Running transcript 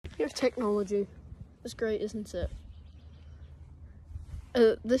of technology. It's great, isn't it?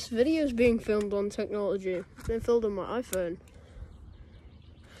 This video is being filmed on technology. It's been filmed on my iPhone.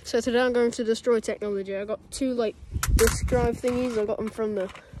 So today I'm going to destroy technology. I got two disk drive thingies. I got them from the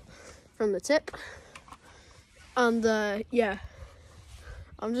tip. And yeah,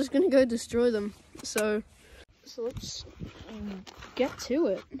 I'm just gonna go destroy them. So let's get to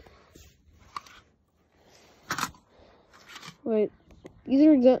it. Wait, these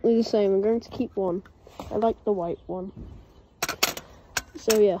are exactly the same. I'm going to keep one. I like the white one.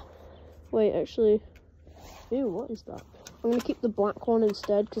 So yeah. Wait, actually, ew, what is that? I'm going to keep the black one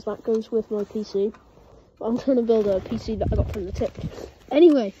instead, because that goes with my PC. But I'm trying to build a PC that I got from the tip.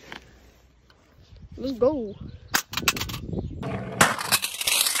 Anyway, let's go.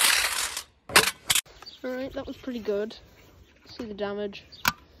 Alright, that was pretty good. See the damage.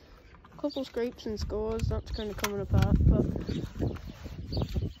 A couple scrapes and scores, that's kind of coming apart, but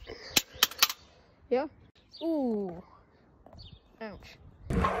yeah. Ooh. Ouch.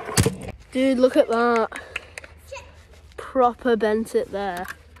 Dude, look at that. Proper bent it there.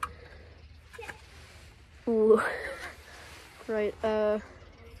 Ooh. Right,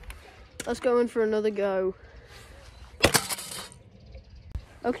 let's go in for another go.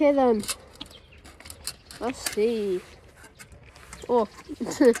 Okay then. Let's see. Oh,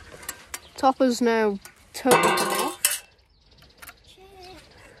 topper's now totally come off.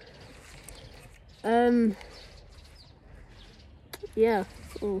 Yeah.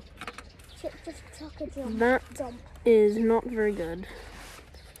 Ooh. That is not very good.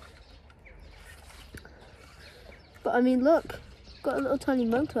 But I mean, look, got a little tiny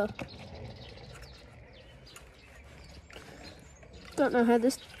motor. Don't know how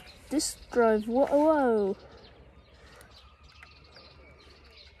this drive. Whoa.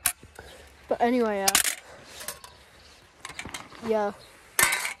 But anyway, yeah.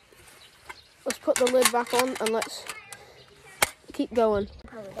 Let's put the lid back on and let's keep going.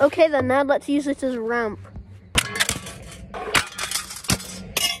 Okay then, now let's use it as a ramp.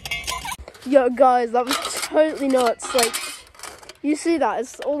 Yo guys, that was totally nuts. Like, you see that?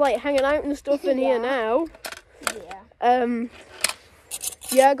 It's all like hanging out and stuff in here now. Yeah.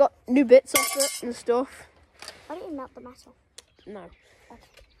 Yeah, I got new bits off it and stuff. Why don't you melt the metal? No. Okay.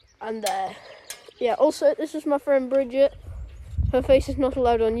 And yeah, also this is my friend Bridget. Her face is not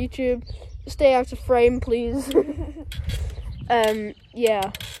allowed on YouTube. Stay out of frame, please.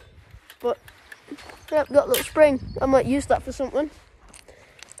 Yeah. But yeah, got a little spring. I might use that for something.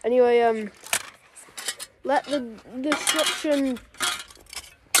 Anyway, let the destruction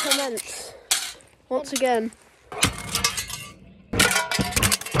commence once again.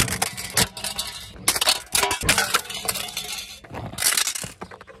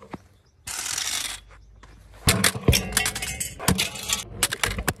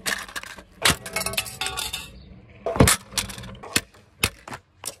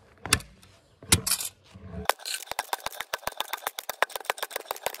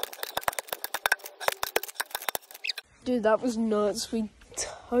 Dude, that was nuts. We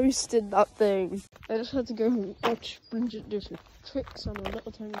toasted that thing. I just had to go and watch Bridget do some tricks on a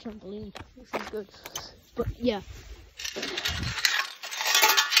little tiny trampoline, which was good. But yeah.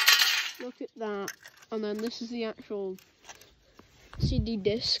 Look at that. And then this is the actual CD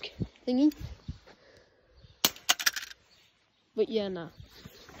disc thingy. But yeah, nah.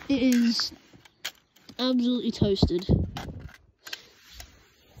 It is absolutely toasted.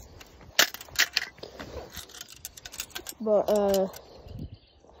 But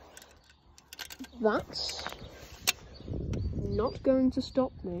that's not going to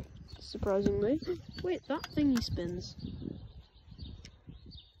stop me, surprisingly. Wait, that thingy spins.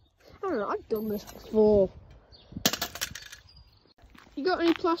 I don't know, I've done this before. You got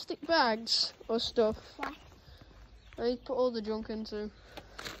any plastic bags or stuff? Yeah. I need to put all the junk into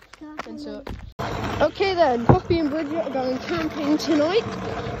it. Okay then, Poppy and Bridget are going camping tonight.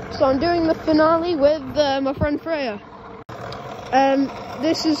 So I'm doing the finale with my friend Freya.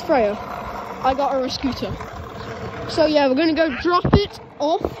 This is Freya. I got her a scooter. So yeah, we're gonna go drop it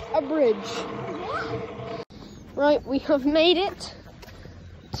off a bridge. Right, we have made it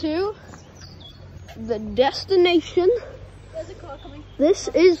to the destination. There's a car coming. This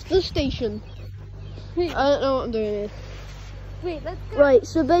is the station. I don't know what I'm doing here. Wait, let's go. Right,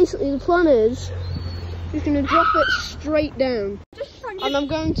 so basically the plan is we're gonna drop it straight down. And I'm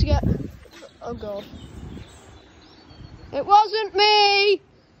going to get, oh god. It wasn't me!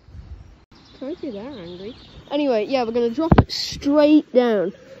 Can't be that angry. Anyway, yeah, we're going to drop it straight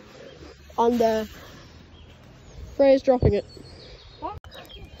down. And Freya's dropping it. What?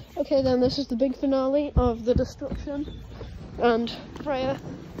 Okay then, this is the big finale of the destruction. And Freya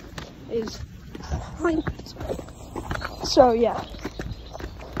is so yeah.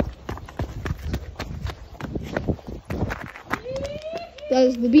 That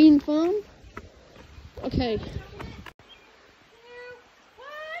is the bean farm. Okay.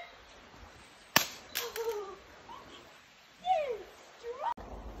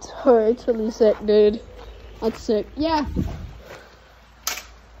 Totally sick, dude. That's sick. Yeah.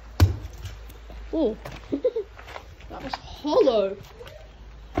 Oh. That was hollow.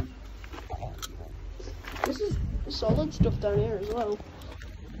 This is solid stuff down here as well.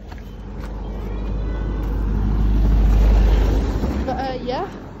 But yeah.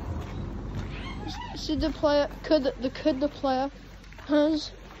 So the player the player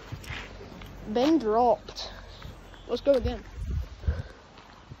has been dropped. Let's go again.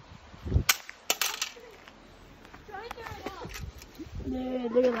 Yeah,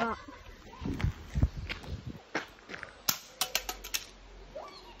 look at that.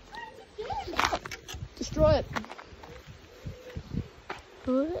 Destroy it.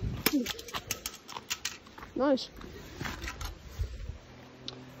 Nice.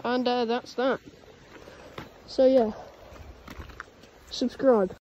 And that's that. So yeah, subscribe.